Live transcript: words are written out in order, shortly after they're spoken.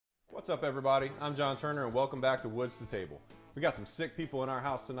What's up, everybody? I'm John Turner and welcome back to Woods to Table. We got some sick people in our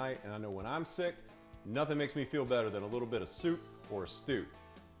house tonight, and I know when I'm sick, nothing makes me feel better than a little bit of soup or a stew.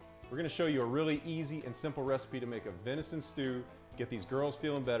 We're gonna show you a really easy and simple recipe to make a venison stew, get these girls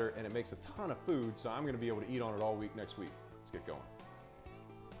feeling better, and it makes a ton of food, so I'm gonna be able to eat on it all week next week. Let's get going.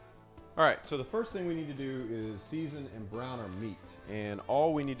 All right, so the first thing we need to do is season and brown our meat. And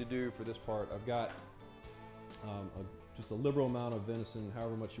all we need to do for this part, I've got just a liberal amount of venison,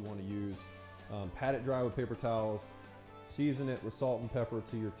 however much you want to use. Pat it dry with paper towels. Season it with salt and pepper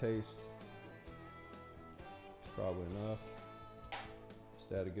to your taste. Probably enough.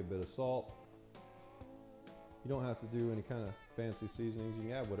 Just add a good bit of salt. You don't have to do any kind of fancy seasonings. You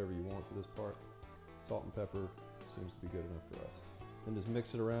can add whatever you want to this part. Salt and pepper seems to be good enough for us. Then just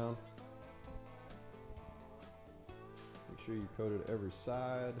mix it around. Make sure you coat it every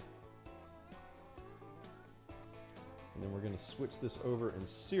side. And then we're going to switch this over and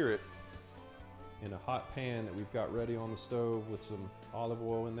sear it in a hot pan that we've got ready on the stove with some olive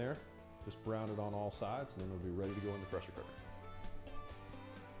oil in there. Just brown it on all sides, and then it'll be ready to go in the pressure cooker.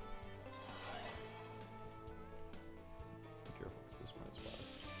 Be careful, because this might spot.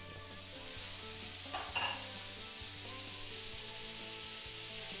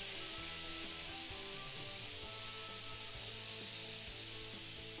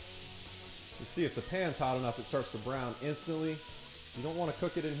 You see, if the pan's hot enough, it starts to brown instantly. You don't want to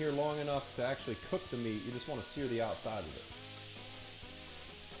cook it in here long enough to actually cook the meat. You just want to sear the outside of it.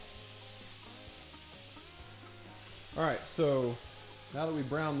 All right, so now that we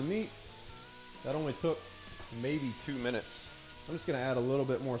browned the meat, that only took maybe 2 minutes. I'm just going to add a little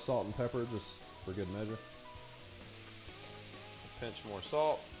bit more salt and pepper just for good measure. A pinch more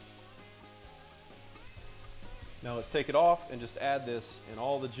salt. Now let's take it off and just add this, and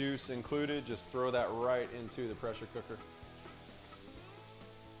all the juice included, just throw that right into the pressure cooker.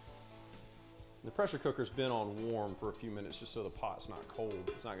 The pressure cooker's been on warm for a few minutes just so the pot's not cold.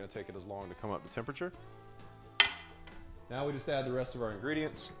 It's not going to take it as long to come up to temperature. Now we just add the rest of our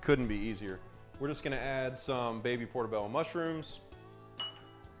ingredients. Couldn't be easier. We're just going to add some baby portobello mushrooms,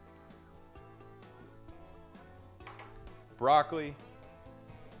 broccoli,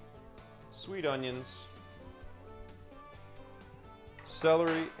 sweet onions,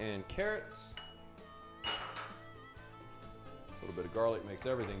 celery and carrots. A little bit of garlic makes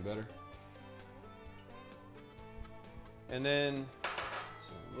everything better. And then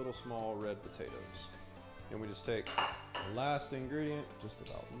some little small red potatoes. And we just take the last ingredient, just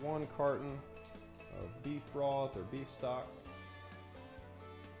about 1 carton of beef broth or beef stock.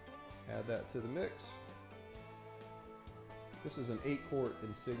 Add that to the mix. This is an 8-quart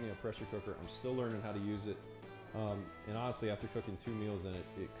Insignia pressure cooker. I'm still learning how to use it. And honestly, after cooking 2 meals in it,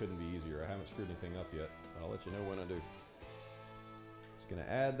 it couldn't be easier. I haven't screwed anything up yet. I'll let you know when I do. Just gonna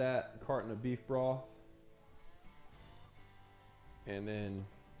add that carton of beef broth. And then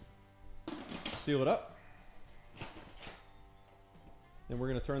seal it up. Then we're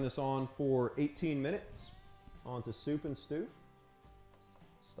gonna turn this on for 18 minutes onto soup and stew.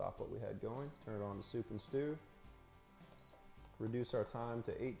 Stop what we had going, turn it on to soup and stew. Reduce our time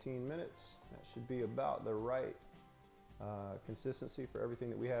to 18 minutes. That should be about the right consistency for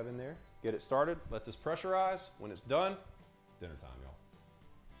everything that we have in there. Get it started, let this pressurize. When it's done, dinner time, y'all.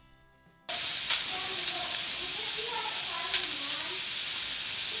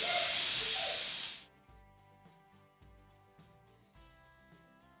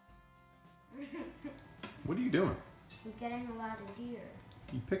 What are you doing? We're getting a lot of deer.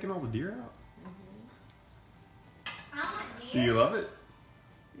 You picking all the deer out? I want Do deer. you love it?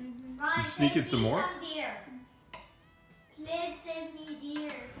 Ron, You sneaking some more? Some deer. Please send me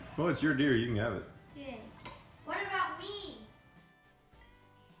deer. Well, it's your deer, you can have it. Yeah. What about me?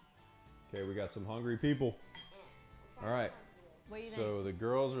 Okay, we got some hungry people. All right, What do you think? so the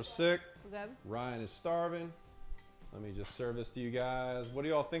girls are sick. We good? Ryan is starving. Let me just serve this to you guys. What do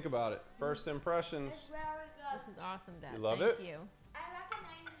y'all think about it? First impressions. Very good. This is awesome, Dad. You love Thank it? you. I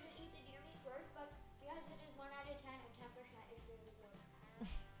recommend you should eat the deer meat first, but because it is 1 out of 10, a 10% is really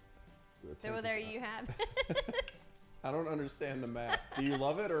good. So there you have. I don't understand the math. Do you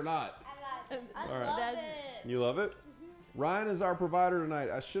love it or not? I love it. I All right. love That's- it. You love it? Ryan is our provider tonight.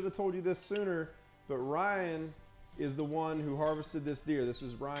 I should have told you this sooner, but Ryan is the one who harvested this deer. This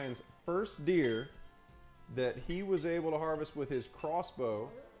was Ryan's first deer that he was able to harvest with his crossbow,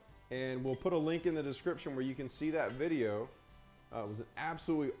 and we'll put a link in the description where you can see that video. It was an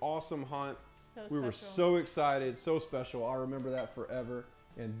absolutely awesome hunt. So We were special. so excited, so special. I'll remember that forever.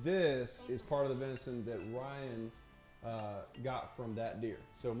 And this is part of the venison that Ryan got from that deer.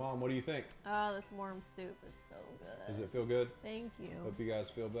 So Mom, what do you think? Oh, this warm soup is so good. Does it feel good? Thank you. Hope you guys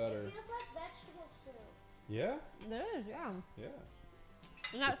feel better. It feels like vegetable soup. Yeah? It is, yeah. Yeah.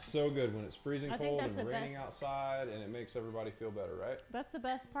 And It's so good when it's freezing I think cold that's and the raining best. outside, and it makes everybody feel better, right? that's the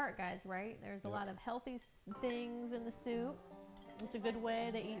best part, guys, right? There's a Yep. lot of healthy things in the soup. It's a good way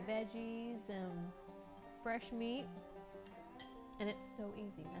to eat veggies and fresh meat. And it's so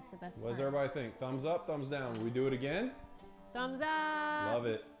easy. That's the best What does part. everybody think? Thumbs up, thumbs down. Will we do it again? Thumbs up! Love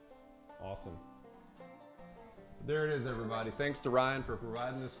it. Awesome. There it is, everybody. Thanks to Ryan for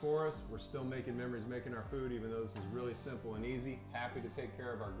providing this for us. We're still making memories making our food, even though this is really simple and easy. Happy to take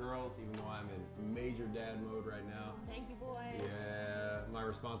care of our girls, even though I'm in major dad mode right now. Thank you, boys. Yeah, my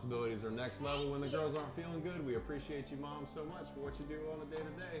responsibilities are next level when the girls aren't feeling good. We appreciate you, Mom, so much for what you do on a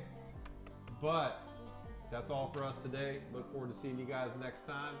day-to-day. But that's all for us today. Look forward to seeing you guys next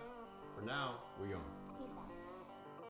time. For now, we gone.